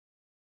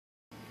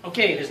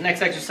Okay, this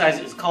next exercise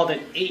is called an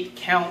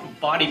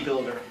 8-count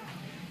bodybuilder.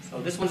 So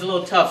this one's a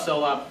little tough,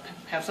 so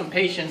have some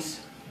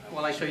patience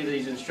while I show you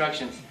these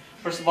instructions.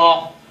 First of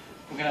all,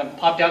 we're going to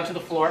pop down to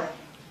the floor.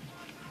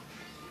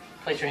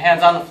 Place your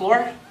hands on the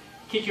floor.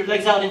 Kick your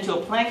legs out into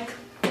a plank.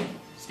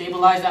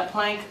 Stabilize that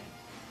plank.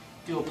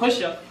 Do a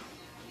push-up.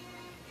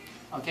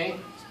 Okay,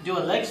 do a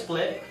leg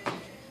split.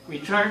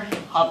 Return,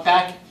 hop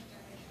back,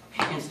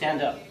 and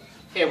stand up.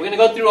 Okay, we're going to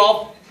go through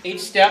all 8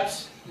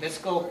 steps. Let's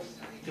go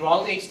through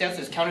all 8 steps.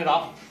 Let's count it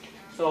off.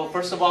 So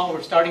first of all,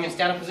 we're starting in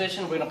stand-up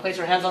position. We're going to place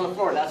our hands on the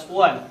floor. That's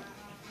 1.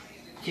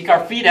 Kick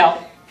our feet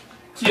out.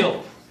 2.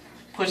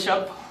 Push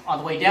up on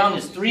the way down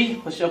is 3.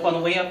 Push up on the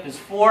way up is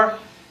 4.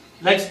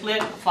 Leg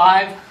split,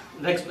 5.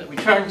 Leg split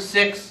return,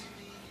 6.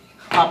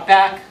 Hop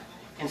back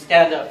and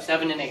stand up,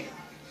 7 and 8.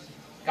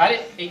 Got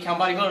it? 8-count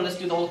bodybuilder. Let's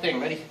do the whole thing.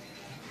 Ready?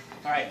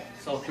 All right.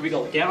 So here we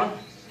go. Down,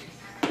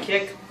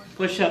 kick,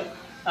 push up,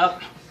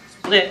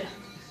 split,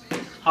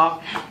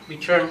 hop,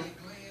 return.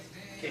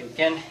 Okay,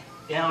 again,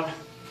 down,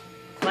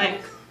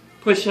 plank,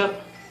 push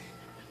up,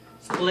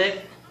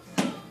 split,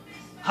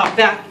 hop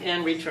back,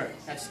 and return.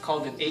 That's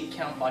called an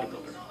 8-count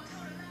bodybuilder.